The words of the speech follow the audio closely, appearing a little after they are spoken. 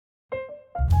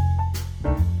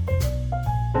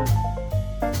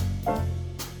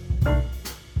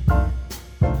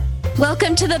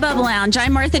Welcome to the Bubble Lounge.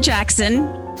 I'm Martha Jackson.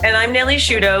 And I'm Nellie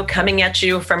Shudo, coming at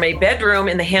you from a bedroom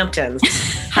in the Hamptons,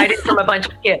 hiding from a bunch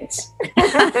of kids.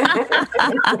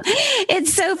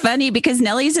 It's so funny because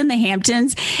Nellie's in the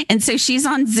Hamptons, and so she's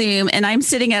on Zoom, and I'm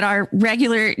sitting at our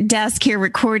regular desk here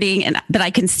recording, and but I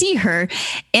can see her,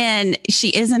 and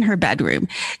she is in her bedroom.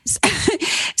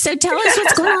 So tell us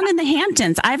what's going on in the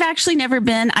Hamptons. I've actually never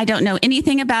been. I don't know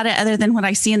anything about it other than what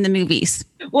I see in the movies.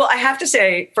 Well, I have to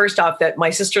say, first off, that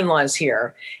my sister-in-law is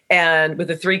here and with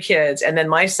the 3 kids and then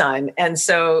my son. And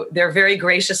so they're very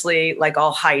graciously like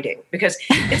all hiding because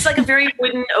it's like a very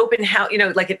wooden open house, you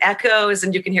know, like it echoes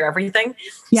and you can hear everything.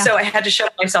 Yeah. So I had to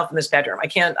shut myself in this bedroom.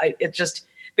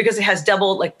 Because it has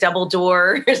double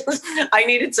doors. I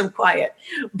needed some quiet,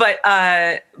 but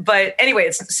anyway,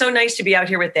 it's so nice to be out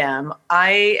here with them.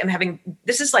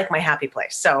 This is like my happy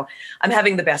place. So I'm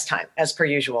having the best time as per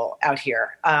usual out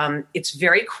here. It's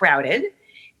very crowded.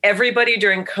 Everybody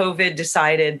during COVID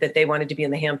decided that they wanted to be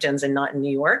in the Hamptons and not in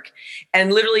New York.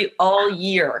 And literally all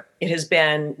year it has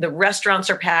been, the restaurants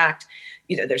are packed.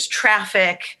 You know, there's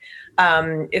traffic.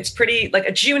 It's pretty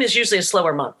like June is usually a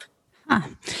slower month. Huh.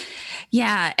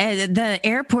 Yeah, the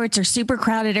airports are super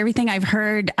crowded. Everything I've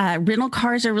heard, rental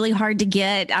cars are really hard to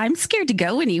get. I'm scared to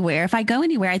go anywhere. If I go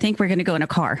anywhere, I think we're going to go in a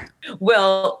car.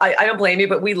 Well, I don't blame you,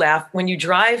 but we laugh. When you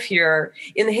drive here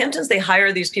in the Hamptons, they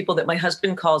hire these people that my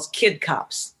husband calls kid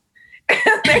cops.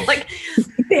 They're like,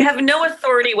 they have no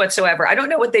authority whatsoever. I don't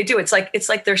know what they do. It's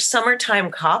like they're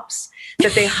summertime cops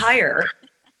that they hire.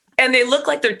 And they look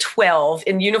like they're 12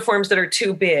 in uniforms that are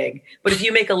too big. But if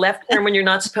you make a left turn when you're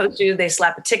not supposed to, they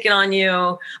slap a ticket on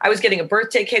you. I was getting a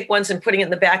birthday cake once and putting it in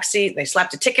the back seat. They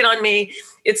slapped a ticket on me.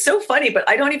 It's so funny, but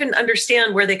I don't even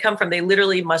understand where they come from. They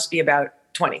literally must be about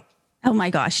 20. Oh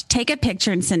my gosh. Take a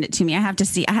picture and send it to me. I have to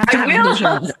see. I have to have a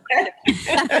visual.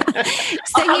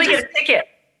 I'll probably get a ticket.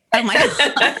 Oh my God.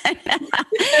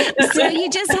 So you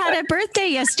just had a birthday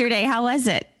yesterday. How was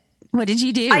it? What did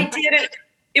you do? I did it.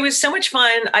 It was so much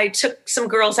fun. I took some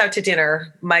girls out to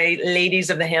dinner, my ladies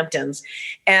of the Hamptons,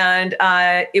 and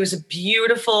it was a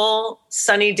beautiful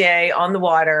sunny day on the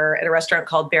water at a restaurant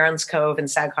called Barron's Cove in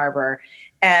Sag Harbor.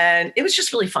 And it was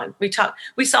just really fun. We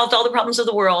solved all the problems of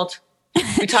the world.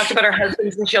 We talked about our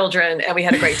husbands and children, and we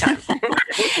had a great time.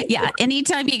 Yeah.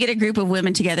 Anytime you get a group of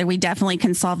women together, we definitely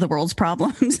can solve the world's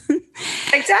problems.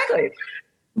 Exactly.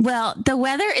 Well, the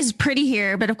weather is pretty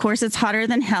here, but of course it's hotter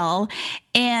than hell.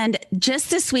 And just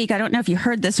this week, I don't know if you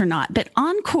heard this or not, but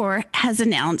Encore has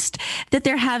announced that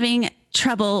they're having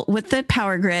trouble with the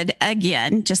power grid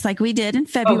again, just like we did in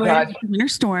February with the winter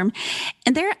storm.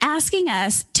 And they're asking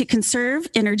us to conserve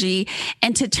energy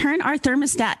and to turn our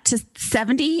thermostat to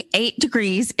 78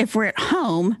 degrees if we're at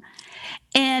home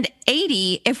and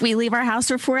 80 if we leave our house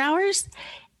for 4 hours.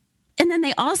 And then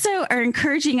they also are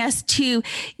encouraging us to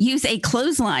use a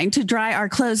clothesline to dry our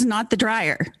clothes, not the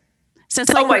dryer. So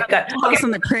it's like house on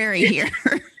the prairie here.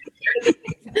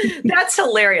 That's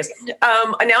hilarious.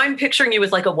 Now I'm picturing you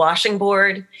with like a washing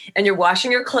board and you're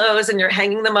washing your clothes and you're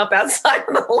hanging them up outside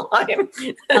on the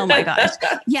line. Oh my gosh.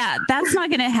 Yeah, that's not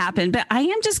going to happen. But I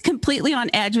am just completely on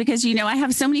edge because, you know, I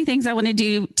have so many things I want to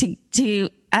do to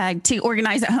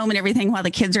organize at home and everything while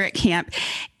the kids are at camp.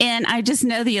 And I just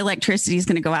know the electricity is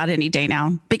going to go out any day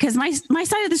now because my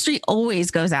side of the street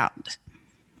always goes out.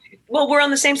 Well, we're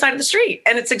on the same side of the street,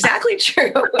 and it's exactly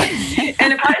true.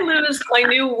 And if I lose my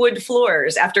new wood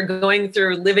floors after going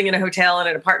through living in a hotel and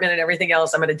an apartment and everything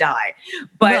else, I'm going to die.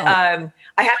 But I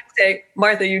have to say,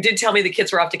 Martha, you did tell me the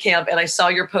kids were off to camp, and I saw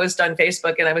your post on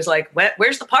Facebook, and I was like,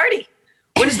 where's the party?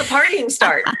 When does the partying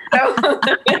start? So,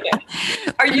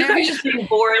 are you guys just being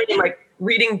bored and like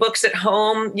reading books at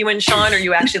home, you and Sean? Or are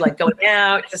you actually like going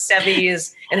out to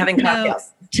Sevy's and having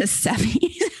cocktails? To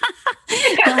Sevy's.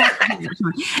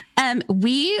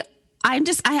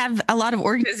 I have a lot of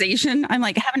organization. I'm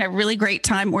like having a really great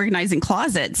time organizing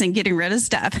closets and getting rid of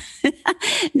stuff.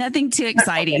 Nothing too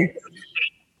exciting.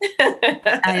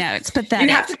 I know, it's pathetic.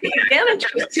 You have to take advantage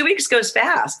of it. 2 weeks goes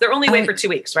fast. They're only away for 2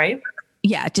 weeks, right?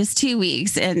 Yeah, just 2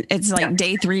 weeks. And it's like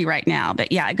day 3 right now.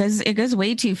 But yeah, it goes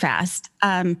way too fast.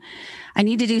 I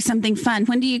need to do something fun.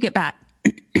 When do you get back?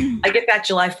 I get back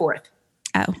July 4th.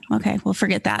 Oh, okay. Well,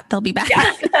 forget that. They'll be back.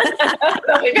 Yeah.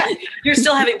 You're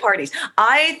still having parties.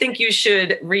 I think you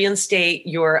should reinstate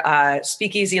your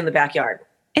speakeasy in the backyard.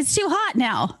 It's too hot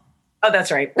now. Oh,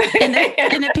 that's right.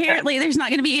 and apparently there's not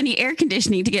going to be any air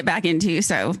conditioning to get back into.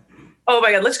 So, oh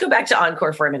my God, let's go back to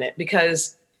Encore for a minute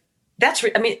because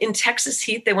in Texas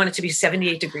heat, they want it to be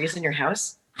 78 degrees in your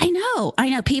house. I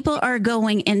know. People are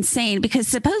going insane because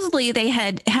supposedly they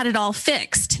had it all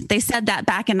fixed. They said that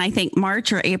back in, I think,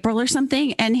 March or April or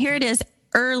something. And here it is,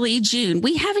 early June.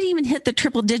 We haven't even hit the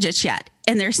triple digits yet.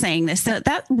 and they're saying this. So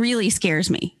that really scares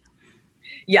me.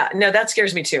 Yeah, no, that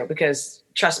scares me too, because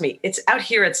trust me, it's out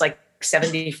here. It's like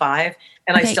 75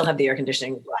 and I still have the air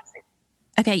conditioning blasting.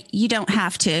 Okay. You don't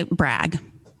have to brag.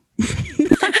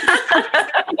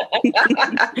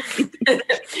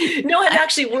 No, I'm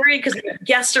actually worried because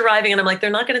guests arriving and I'm like, they're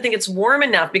not going to think it's warm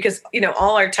enough because,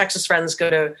 all our Texas friends go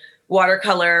to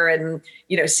watercolor and,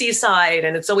 seaside,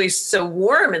 and it's always so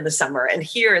warm in the summer. And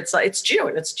here it's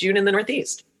June. It's June in the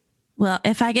Northeast. Well,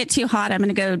 if I get too hot, I'm going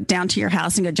to go down to your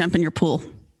house and go jump in your pool.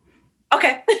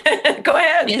 Okay. Go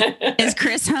ahead. Is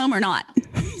Chris home or not?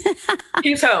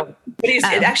 He's home. But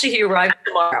he arrives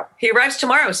tomorrow. He arrives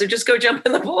tomorrow, so just go jump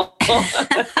in the pool.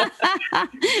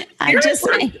 I'm just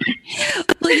saying.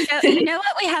 Well, you know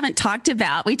what we haven't talked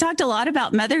about? We talked a lot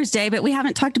about Mother's Day, but we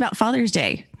haven't talked about Father's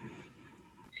Day.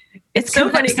 It's so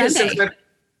funny because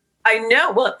I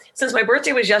know. Well, since my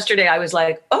birthday was yesterday, I was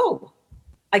like, oh,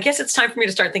 I guess it's time for me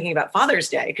to start thinking about Father's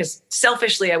Day, because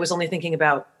selfishly, I was only thinking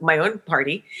about my own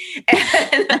party.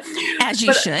 As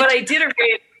you should. But I did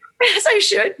arrange. As I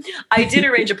should. I did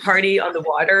arrange a party on the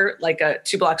water, like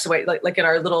 2 blocks away, like in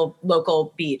our little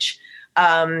local beach.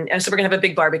 And so we're going to have a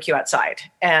big barbecue outside.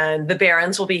 And the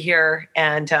Barons will be here,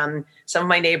 and some of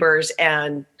my neighbors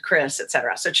and Chris, et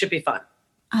cetera. So it should be fun.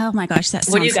 Oh my gosh, that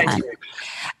sounds What do you guys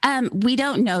fun. We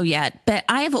don't know yet, but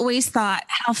I have always thought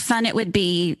how fun it would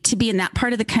be to be in that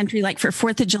part of the country, like for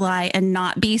 4th of July, and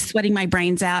not be sweating my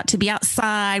brains out, to be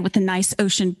outside with a nice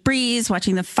ocean breeze,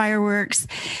 watching the fireworks.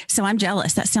 So I'm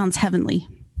jealous. That sounds heavenly.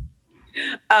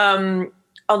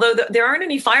 Although there aren't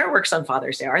any fireworks on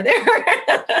Father's Day, are there?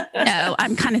 No,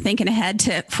 I'm kind of thinking ahead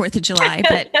to 4th of July,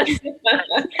 but...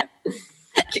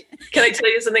 Can I tell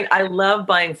you something? I love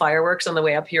buying fireworks on the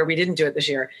way up here. We didn't do it this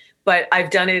year, but I've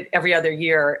done it every other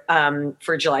year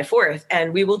for July 4th.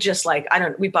 And we will just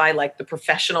we buy like the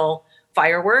professional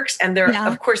fireworks, and they're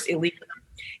of course illegal.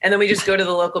 And then we just go to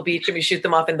the local beach and we shoot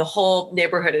them off, and the whole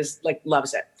neighborhood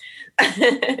loves it.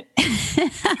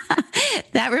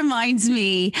 That reminds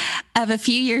me of a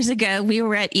few years ago. We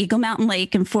were at Eagle Mountain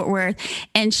Lake in Fort Worth,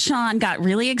 and Sean got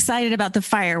really excited about the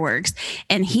fireworks,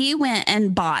 and he went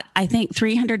and bought, I think,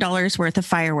 $300 worth of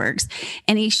fireworks,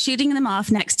 and he's shooting them off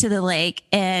next to the lake.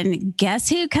 And guess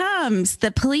who comes?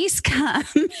 The police come.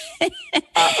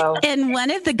 And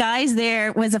one of the guys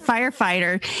there was a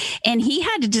firefighter, and he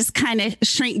had to just kind of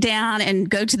shrink down and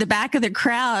go to the back of the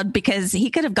crowd because he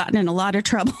could have gotten in a lot of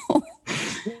trouble.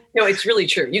 No, it's really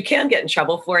true. You can get in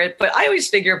trouble for it, but I always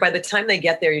figure by the time they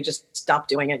get there, you just stop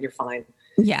doing it. You're fine.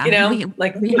 Yeah. We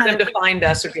for them to find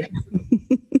us would be.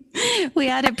 We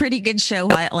had a pretty good show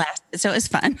while it lasted, so it was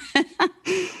fun.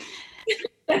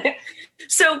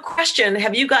 So question,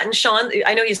 have you gotten Sean?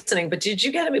 I know he's listening, but did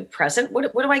you get him a present?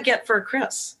 What do I get for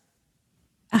Chris?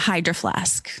 A Hydro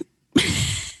Flask.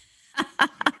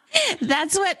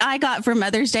 That's what I got for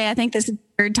Mother's Day. I think this is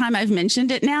the 3rd time I've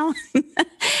mentioned it now.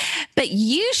 But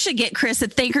you should get Chris a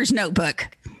Thinker's notebook.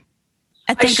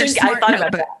 A Thinker's Smart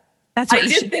notebook. That's what I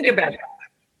did think about it.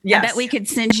 Yes. I bet we could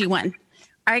send you one.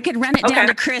 Or I could run it down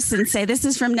to Chris and say, this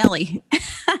is from Nellie.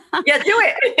 Yeah, do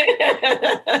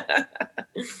it.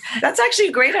 That's actually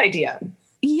a great idea.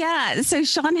 Yeah. So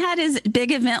Sean had his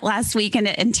big event last week in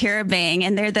Terabang,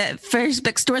 and they're the first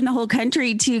bookstore in the whole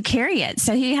country to carry it.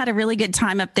 So he had a really good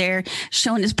time up there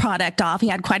showing his product off. He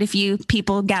had quite a few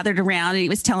people gathered around, and he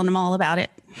was telling them all about it.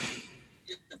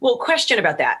 Well, question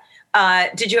about that.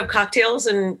 Did you have cocktails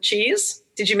and cheese?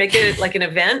 Did you make it like an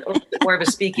event or more of a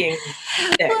speaking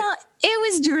day? Well,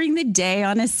 it was during the day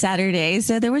on a Saturday,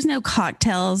 so there was no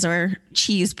cocktails or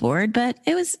cheese board, but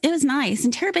it was nice.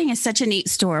 And Terabang is such a neat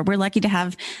store. We're lucky to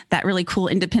have that really cool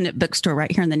independent bookstore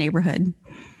right here in the neighborhood.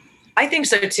 I think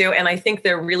so too, and I think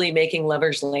they're really making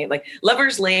Lover's Lane. Like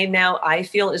Lover's Lane now, I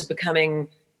feel is becoming.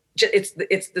 It's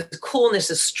the coolness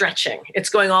is stretching. It's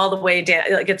going all the way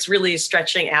down. Like it's really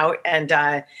stretching out, and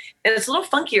it's a little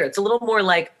funkier. It's a little more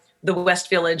like the West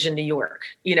Village in New York.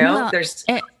 Well,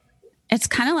 it's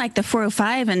kind of like the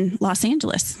 405 in Los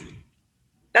Angeles.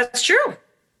 That's true.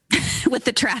 With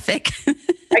the traffic.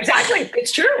 Exactly.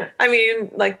 It's true. I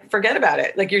mean, forget about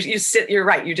it. You're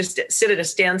right. You just sit at a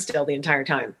standstill the entire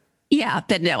time. Yeah,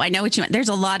 but no, I know what you meant. There's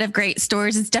a lot of great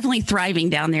stores. It's definitely thriving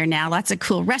down there now. Lots of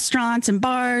cool restaurants and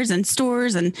bars and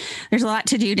stores, and there's a lot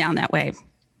to do down that way.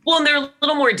 Well, and they're a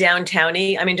little more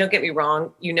downtowny. I mean, don't get me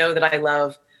wrong. You know that I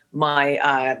love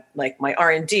my my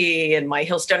R&D and my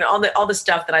Hillstone, all the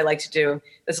stuff that I like to do.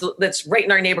 That's right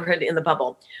in our neighborhood in the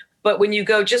bubble. But when you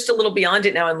go just a little beyond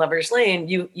it now in Lover's Lane,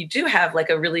 you do have like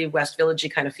a really West Village-y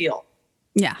kind of feel.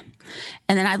 Yeah.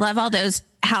 And then I love all those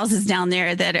houses down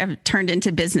there that have turned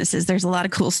into businesses. There's a lot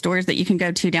of cool stores that you can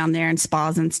go to down there and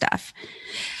spas and stuff.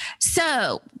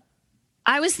 So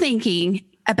I was thinking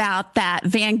about that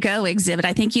Van Gogh exhibit.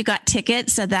 I think you got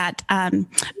tickets. So that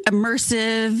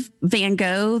immersive Van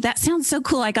Gogh, that sounds so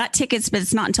cool. I got tickets, but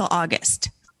it's not until August.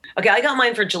 Okay, I got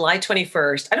mine for July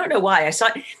 21st. I don't know why. I saw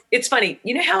it. It's funny.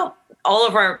 You know how all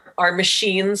of our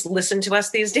machines listen to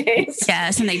us these days?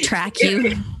 Yes, and they track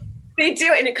you. They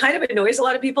do, and it kind of annoys a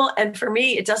lot of people. And for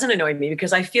me, it doesn't annoy me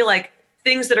because I feel like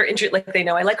things that are interesting, like they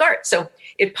know I like art. So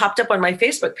it popped up on my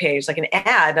Facebook page, like an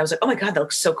ad. And I was like, oh my God, that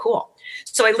looks so cool.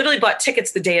 So I literally bought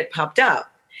tickets the day it popped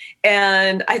up.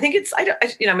 And I think I'm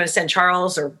going to send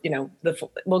Charles or,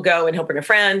 we'll go and he'll bring a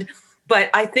friend. But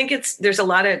I think there's a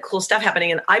lot of cool stuff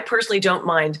happening. And I personally don't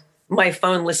mind my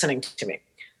phone listening to me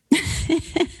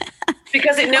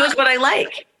because it knows what I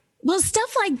like. Well,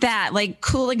 stuff like that, like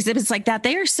cool exhibits like that,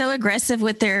 they are so aggressive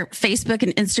with their Facebook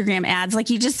and Instagram ads.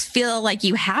 Like you just feel like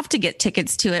you have to get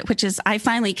tickets to it, which is I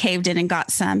finally caved in and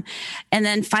got some. And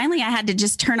then finally I had to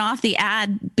just turn off the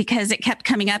ad because it kept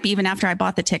coming up even after I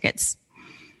bought the tickets.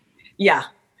 Yeah.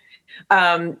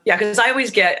 Because I always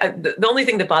get the only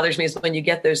thing that bothers me is when you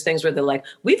get those things where they're like,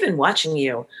 we've been watching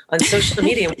you on social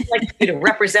media. We'd like you to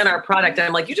represent our product. And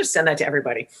I'm like, you just send that to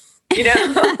everybody.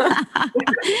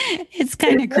 It's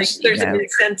kind of crazy. There's an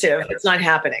incentive. It's not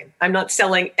happening. I'm not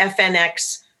selling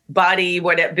FNX body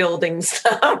building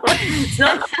stuff. It's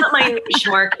not my niche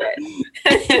market.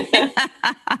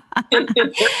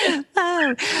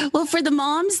 Well, for the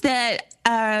moms that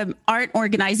aren't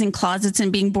organizing closets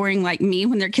and being boring like me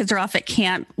when their kids are off at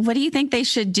camp, what do you think they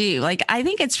should do? Like, I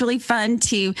think it's really fun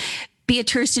to be a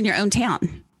tourist in your own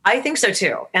town. I think so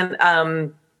too. And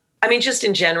just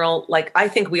in general, like I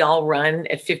think we all run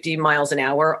at 50 miles an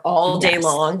hour all day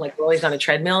long, like we're always on a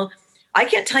treadmill. I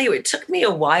can't tell you, it took me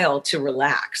a while to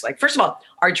relax. Like, first of all,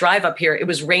 our drive up here, it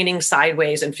was raining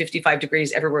sideways and 55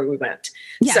 degrees everywhere we went.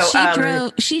 Yeah,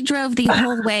 so, she drove the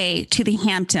whole way to the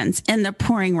Hamptons in the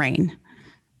pouring rain.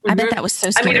 I bet that was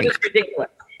so scary. It was ridiculous.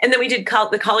 And then we did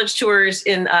the college tours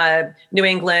in New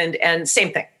England and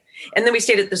same thing. And then we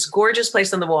stayed at this gorgeous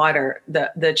place on the water,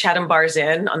 the Chatham Bars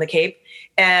Inn on the Cape.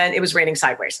 And it was raining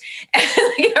sideways. And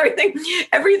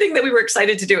everything that we were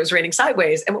excited to do was raining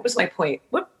sideways. And what was my point?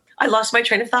 Whoop, I lost my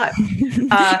train of thought.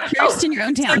 Tourist in your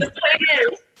own town. So the point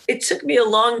is, it took me a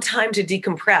long time to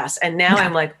decompress. And now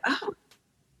I'm like, oh,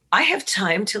 I have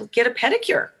time to get a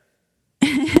pedicure.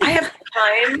 I have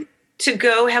time to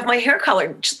go have my hair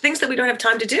colored. Just things that we don't have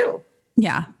time to do.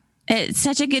 Yeah. It's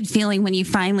such a good feeling when you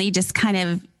finally just kind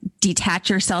of detach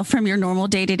yourself from your normal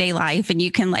day-to-day life and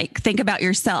you can like think about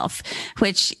yourself,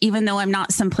 which even though I'm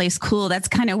not someplace cool, that's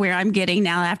kind of where I'm getting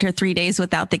now after 3 days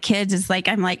without the kids is like,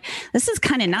 I'm like, this is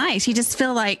kind of nice. You just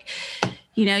feel like,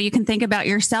 you can think about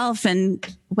yourself and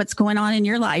what's going on in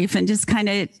your life and just kind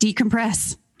of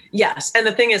decompress. Yes. And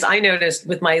the thing is, I noticed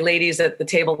with my ladies at the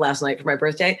table last night for my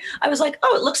birthday, I was like,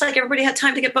 oh, it looks like everybody had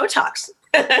time to get Botox.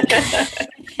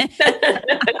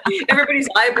 Everybody's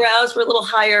eyebrows were a little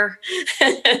higher.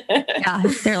 Yeah,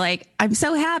 they're like, I'm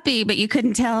so happy, but you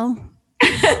couldn't tell.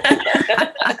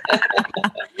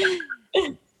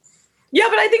 Yeah,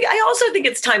 but I also think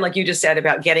it's time, like you just said,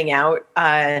 about getting out.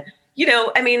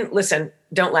 Listen,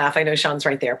 don't laugh. I know Sean's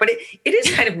right there, but it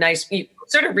is kind of nice. You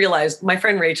sort of realize my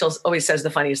friend Rachel always says the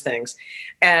funniest things.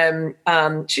 And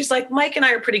she's like, Mike and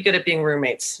I are pretty good at being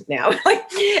roommates now. And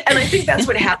I think that's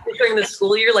what happens during the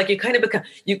school year. Like you kind of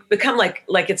become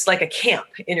like it's like a camp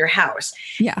in your house.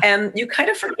 Yeah. And you kind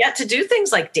of forget to do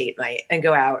things like date night and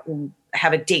go out and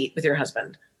have a date with your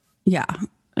husband. Yeah.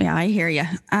 Yeah, I hear you.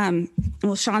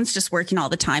 Well, Sean's just working all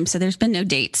the time, so there's been no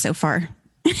dates so far.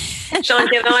 Sean,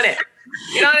 get on it.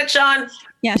 Get on it, Sean.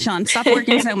 Yeah, Sean, stop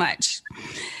working so much.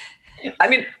 I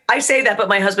mean, I say that, but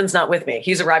my husband's not with me.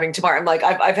 He's arriving tomorrow. I'm like,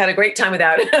 I've had a great time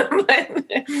without him.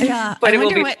 Yeah, but I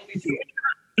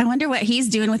wonder what he's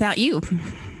doing without you.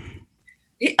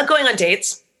 Going on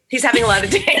dates. He's having a lot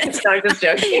of dates. No, I'm just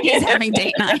joking. He's having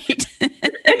date night.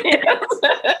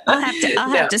 I'll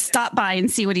have to stop by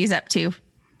and see what he's up to.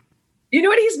 You know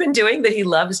what he's been doing that he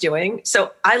loves doing?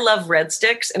 So I love Red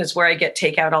Sticks, and it's where I get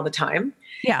takeout all the time.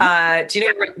 Yeah. Do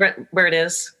you know where it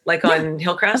is? Like on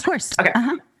Hillcrest? Of course. Okay.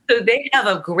 Uh-huh. So they have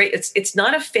a great, it's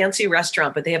not a fancy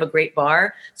restaurant, but they have a great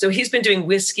bar. So he's been doing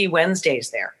Whiskey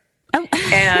Wednesdays there. Oh.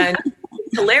 And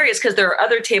it's hilarious because there are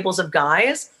other tables of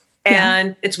guys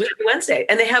and it's Whiskey Wednesday.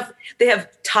 And they have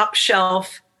top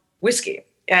shelf whiskey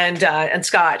and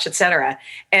scotch, et cetera,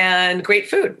 and great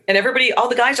food. And all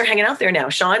the guys are hanging out there now.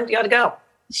 Sean, you got to go.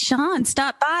 Sean,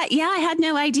 stop by. Yeah, I had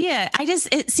no idea.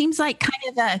 It seems like kind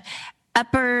of a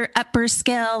upper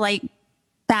scale, like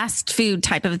fast food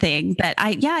type of thing. But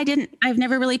I've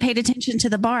never really paid attention to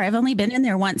the bar. I've only been in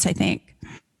there once, I think.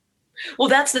 Well,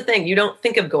 that's the thing. You don't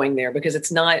think of going there because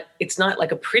it's not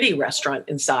like a pretty restaurant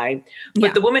inside. But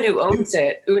Yeah. the woman who owns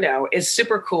it, Uno, is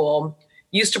super cool.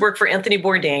 Used to work for Anthony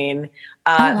Bourdain.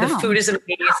 Oh, The wow. food is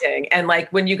amazing. And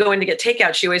like when you go in to get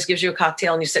takeout, she always gives you a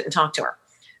cocktail and you sit and talk to her.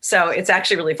 So it's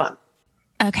actually really fun.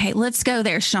 Okay, let's go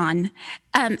there, Sean.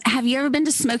 Have you ever been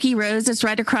to Smoky Rose? It's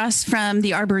right across from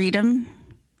the Arboretum.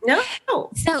 No.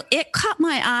 So it caught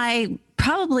my eye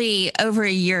probably over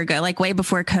a year ago, like way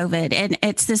before COVID. And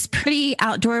it's this pretty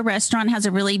outdoor restaurant, has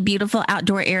a really beautiful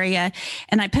outdoor area.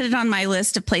 And I put it on my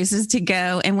list of places to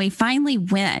go. And we finally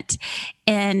went.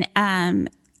 And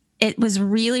it was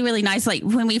really, really nice. Like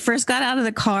when we first got out of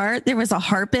the car, there was a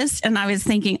harpist. And I was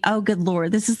thinking, oh, good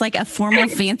Lord, this is like a formal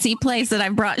fancy place that I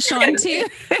brought Sean to.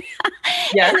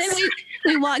 Yes. And then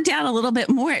we walked down a little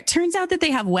bit more. It turns out that they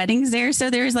have weddings there.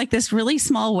 So there's like this really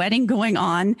small wedding going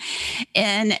on.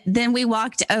 And then we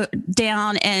walked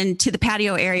down and to the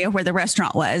patio area where the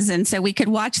restaurant was. And so we could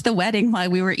watch the wedding while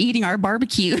we were eating our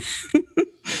barbecue.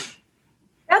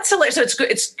 That's hilarious. So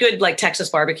it's good like Texas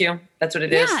barbecue. That's what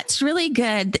it is. Yeah, it's really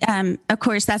good. Of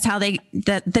course, that's how the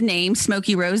name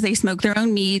Smoky Rose, they smoke their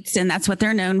own meats and that's what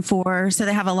they're known for. So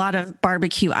they have a lot of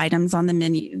barbecue items on the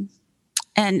menu.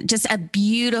 And just a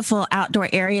beautiful outdoor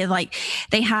area. Like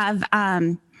they have,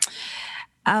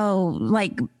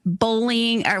 like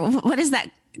bowling or what is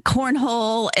that?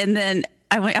 Cornhole. And then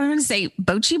I want to say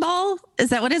bocce ball. Is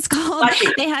that what it's called?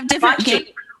 Bocce. They have different games.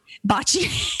 Bocce.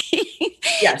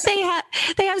 Yes.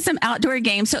 They have some outdoor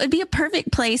games. So it'd be a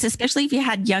perfect place, especially if you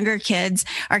had younger kids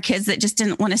or kids that just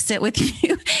didn't want to sit with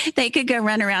you. They could go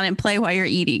run around and play while you're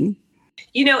eating.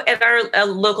 You know, at our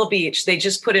local beach, they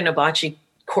just put in a bocce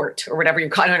court or whatever you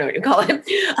call it. I don't know what you call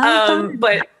it.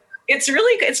 But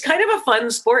it's kind of a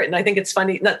fun sport. And I think it's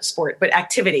funny, not sport, but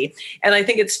activity. And I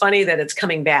think it's funny that it's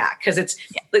coming back because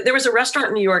there was a restaurant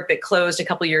in New York that closed a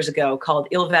couple of years ago called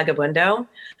Il Vagabondo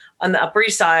on the Upper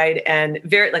East Side and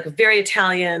very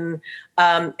Italian.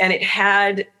 And it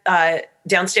had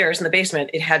downstairs in the basement,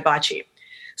 it had bocce.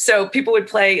 So people would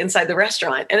play inside the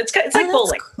restaurant and it's like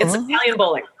bowling. Cool. It's Italian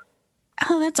bowling.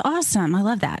 Oh, that's awesome. I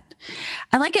love that.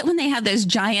 I like it when they have those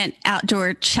giant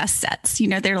outdoor chess sets. You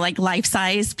know, they're like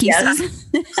life-size pieces.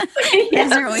 Yes.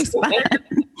 Those are always fun.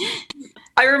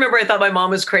 I remember I thought my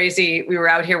mom was crazy. We were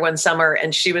out here one summer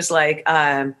and she was like,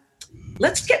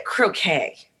 let's get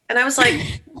croquet. And I was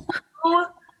like,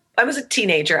 I was a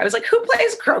teenager. I was like, who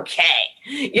plays croquet?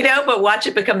 You know, but watch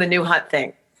it become the new hot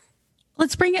thing.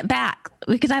 Let's bring it back.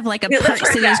 We could have like a Park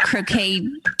Cities croquet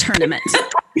tournament.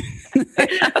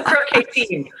 A croquet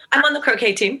team. I'm on the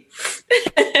croquet team.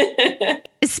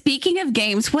 Speaking of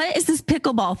games, what is this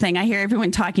pickleball thing I hear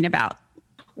everyone talking about?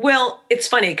 Well, it's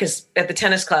funny because at the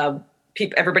tennis club,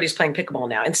 everybody's playing pickleball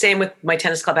now. And same with my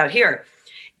tennis club out here.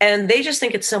 And they just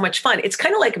think it's so much fun. It's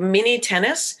kind of like mini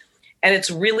tennis. And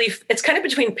it's kind of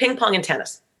between ping pong and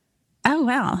tennis. Oh,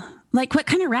 wow. Like what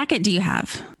kind of racket do you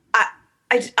have?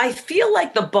 I feel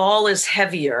like the ball is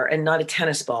heavier and not a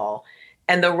tennis ball.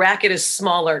 And the racket is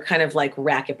smaller, kind of like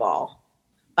racquetball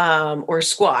or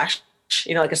squash,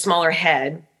 you know, like a smaller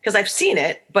head. Because I've seen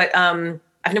it, but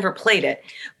I've never played it.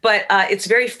 But it's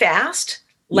very fast,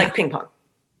 like ping pong.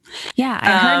 Yeah,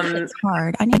 I heard that it's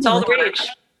hard. It's all the rage.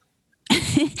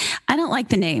 I don't like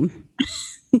the name.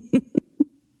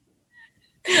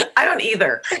 I don't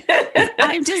either.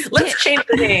 Let's change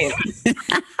the name.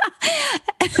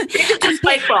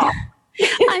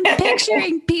 I'm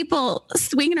picturing people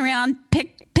swinging around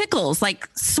pickles, like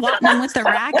swatting them with the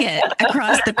racket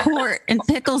across the court and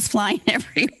pickles flying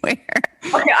everywhere.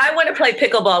 Okay, I want to play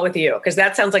pickleball with you because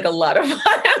that sounds like a lot of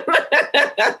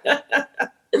fun.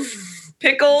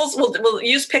 Pickles, we'll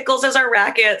use pickles as our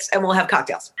rackets and we'll have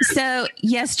cocktails. So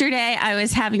yesterday I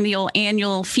was having the old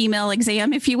annual female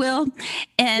exam, if you will.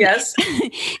 And, yes.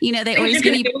 You know, they always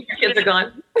give you... Your kids are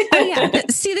gone. Oh, yeah.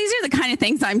 See, these are the kind of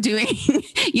things I'm doing.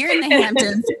 You're in the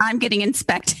Hamptons. I'm getting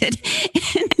inspected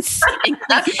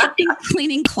and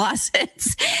cleaning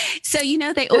closets. So, you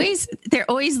know, they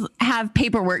always have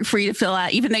paperwork for you to fill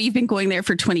out, even though you've been going there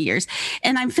for 20 years.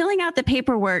 And I'm filling out the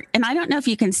paperwork. And I don't know if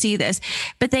you can see this,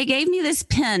 but they gave me this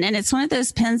pen. And it's one of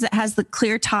those pens that has the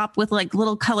clear top with like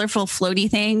little colorful floaty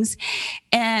things.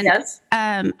 And yes.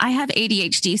 I have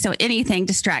ADHD, so anything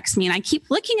distracts me. And I keep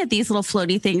looking at these little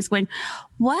floaty things going,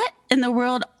 what in the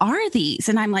world are these?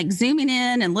 And I'm like zooming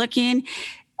in and looking.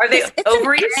 Are they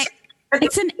ovaries?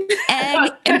 It's an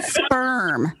egg and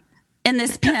sperm in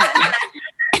this pen.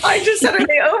 I just said, are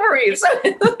they ovaries?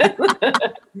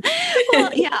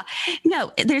 Well, yeah.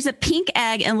 No, there's a pink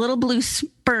egg and little blue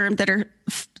sperm that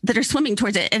are swimming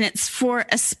towards it. And it's for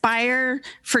Aspire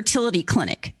Fertility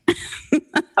Clinic.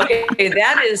 Okay,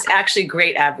 that is actually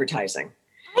great advertising.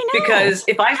 I Because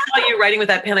if I saw you writing with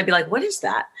that pen, I'd be like, what is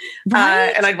that?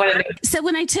 Right? And I'd want to know. So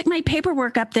when I took my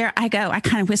paperwork up there, I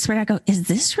kind of whispered, I go, is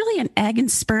this really an egg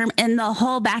and sperm? And the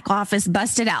whole back office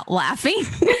busted out laughing.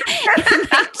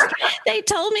 They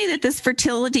told me that this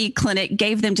fertility clinic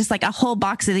gave them just like a whole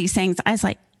box of these things. I was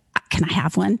like, can I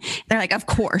have one? They're like, of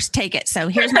course, take it. So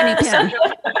here's my new pen.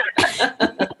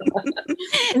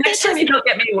 Next time you don't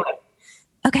get me one.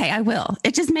 Okay, I will.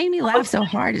 It just made me laugh so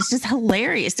hard. It's just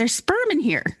hilarious. There's sperm in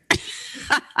here.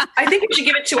 I think we should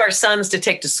give it to our sons to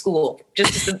take to school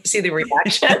just to see the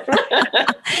reaction.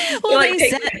 Well, like they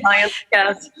take the science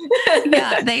test.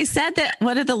 Yeah, they said that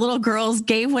one of the little girls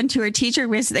gave one to her teacher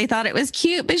because they thought it was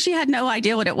cute, but she had no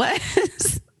idea what it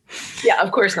was. Yeah,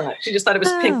 of course not. She just thought it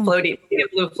was pink floaty,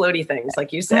 blue floaty things,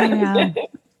 like you said. Yeah.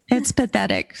 It's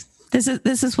pathetic. This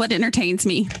is what entertains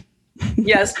me.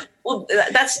 Yes. Well,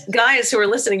 that's guys who are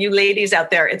listening, you ladies out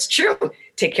there. It's true.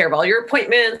 Take care of all your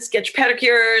appointments, get your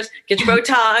pedicures, get your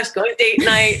Botox, go on date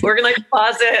night, organize your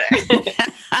closet.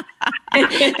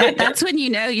 That's when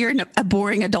you know you're a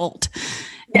boring adult.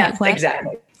 Yes,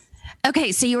 exactly.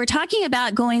 Okay, so you were talking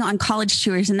about going on college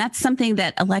tours, and that's something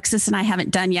that Alexis and I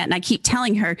haven't done yet. And I keep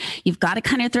telling her, you've got to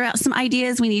kind of throw out some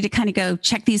ideas. We need to kind of go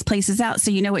check these places out so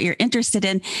you know what you're interested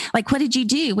in. Like, what did you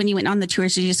do when you went on the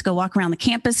tours? Did you just go walk around the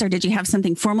campus, or did you have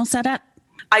something formal set up?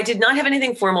 I did not have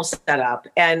anything formal set up.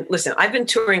 And listen, I've been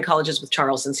touring colleges with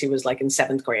Charles since he was like in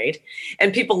 7th grade.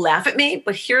 And people laugh at me,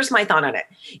 but here's my thought on it.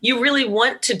 You really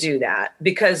want to do that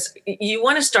because you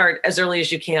want to start as early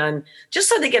as you can, just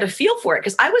so they get a feel for it.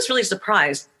 Because I was really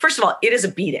surprised. First of all, it is a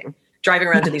beating driving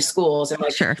around to these schools. And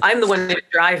like, Sure. I'm the one who's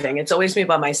driving. It's always me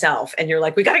by myself. And you're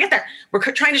like, we got to get there. We're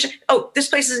trying to, this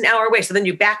place is an hour away. So then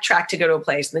you backtrack to go to a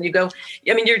place. And then you go,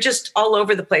 you're just all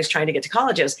over the place trying to get to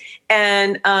colleges.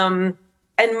 And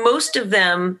most of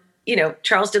them,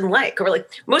 Charles didn't like, or like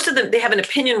most of them, they have an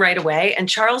opinion right away. And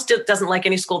Charles doesn't like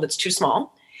any school that's too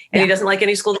small. And he doesn't like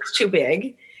any school that's too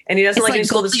big. And he doesn't like any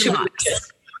school that's too big.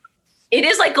 It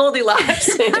is like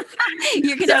Goldilocks.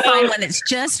 You're going to find one that's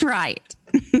just right.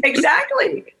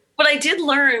 Exactly. But I did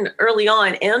learn early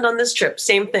on and on this trip,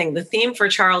 same thing. The theme for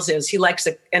Charles is he likes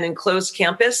an enclosed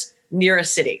campus near a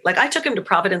city. Like I took him to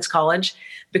Providence College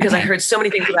because I heard so many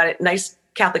things about it. Nice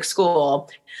Catholic school.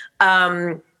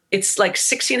 It's like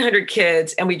 1,600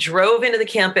 kids. And we drove into the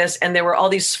campus and there were all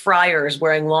these friars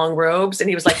wearing long robes. And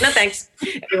he was like, no, thanks.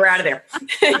 And we were out of there.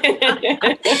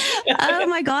 Oh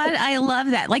my God. I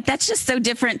love that. Like, that's just so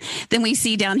different than we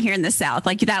see down here in the South.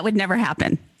 Like that would never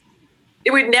happen.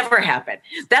 It would never happen.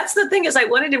 That's the thing is I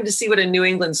wanted him to see what a New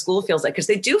England school feels like because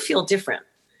they do feel different.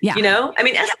 Yeah.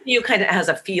 SMU kind of has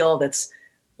a feel that's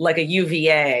like a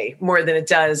UVA more than it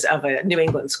does of a New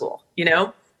England school,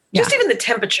 Just even the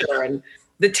temperature and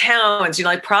the towns,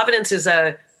 like Providence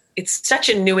it's such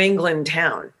a New England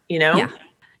town, Yeah.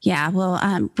 Yeah.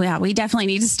 Well, we definitely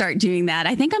need to start doing that.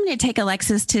 I think I'm going to take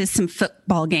Alexis to some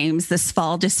football games this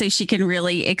fall, just so she can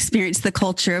really experience the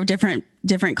culture of different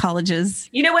colleges.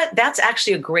 You know what? That's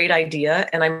actually a great idea.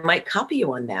 And I might copy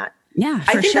you on that. Yeah,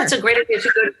 I think that's a great idea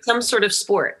to go to some sort of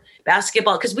sport,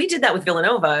 basketball, because we did that with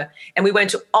Villanova and we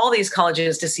went to all these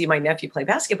colleges to see my nephew play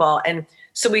basketball. And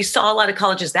so we saw a lot of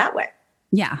colleges that way.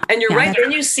 Yeah. And you're right.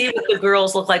 Then you see what the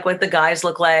girls look like, what the guys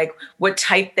look like, what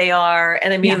type they are.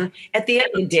 And at the end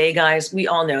of the day, guys, we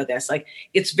all know this. Like,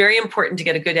 it's very important to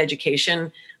get a good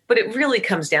education, but it really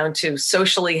comes down to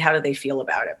socially, how do they feel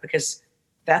about it? Because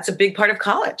that's a big part of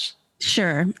college.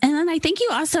 Sure. And then I think you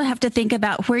also have to think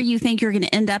about where you think you're going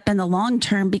to end up in the long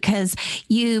term, because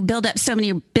you build up so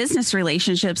many business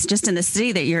relationships just in the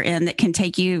city that you're in that can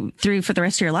take you through for the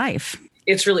rest of your life.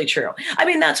 It's really true. I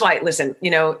mean, that's why, listen,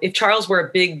 if Charles were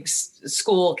a big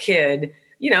school kid,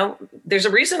 there's a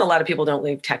reason a lot of people don't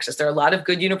leave Texas. There are a lot of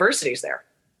good universities there.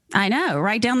 I know.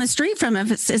 Right down the street from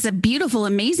us is a beautiful,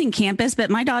 amazing campus,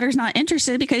 but my daughter's not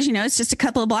interested because, it's just a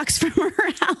couple of blocks from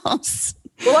her house.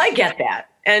 Well, I get that.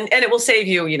 And it will save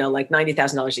you, like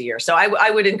 $90,000 a year. So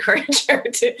I would encourage her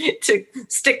to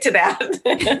stick to that.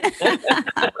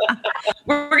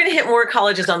 We're going to hit more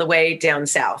colleges on the way down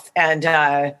south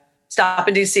and stop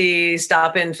in DC,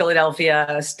 stop in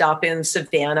Philadelphia, stop in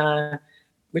Savannah,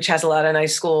 which has a lot of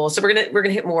nice schools. So we're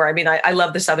gonna hit more. I mean, I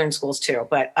love the southern schools too,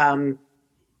 but by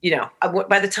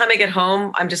the time I get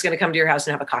home, I'm just going to come to your house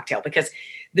and have a cocktail because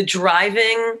the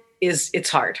driving it's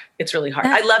hard. It's really hard.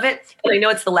 I love it. And I know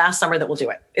it's the last summer that we'll do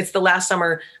it. It's the last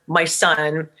summer my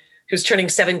son, who's turning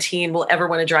 17, will ever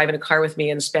want to drive in a car with me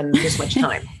and spend this much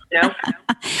time,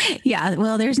 Yeah.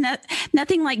 Well, there's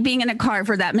nothing like being in a car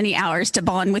for that many hours to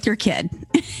bond with your kid.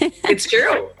 It's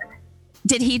true.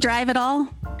 Did he drive at all?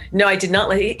 No, I did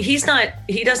not. He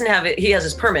doesn't have it. He has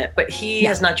his permit, but he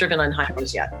has not driven on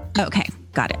highways yet. Okay.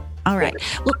 Got it. All right.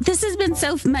 Well, this has been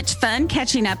so much fun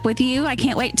catching up with you. I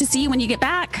can't wait to see you when you get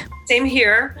back. Same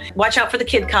here. Watch out for the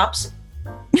kid cops.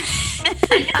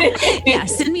 Yeah,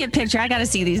 send me a picture. I got to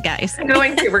see these guys. We're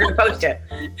going to post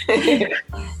it.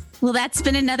 Well, that's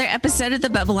been another episode of the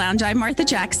Bubble Lounge. I'm Martha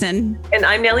Jackson. And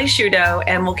I'm Nellie Shudo,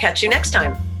 and we'll catch you next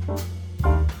time.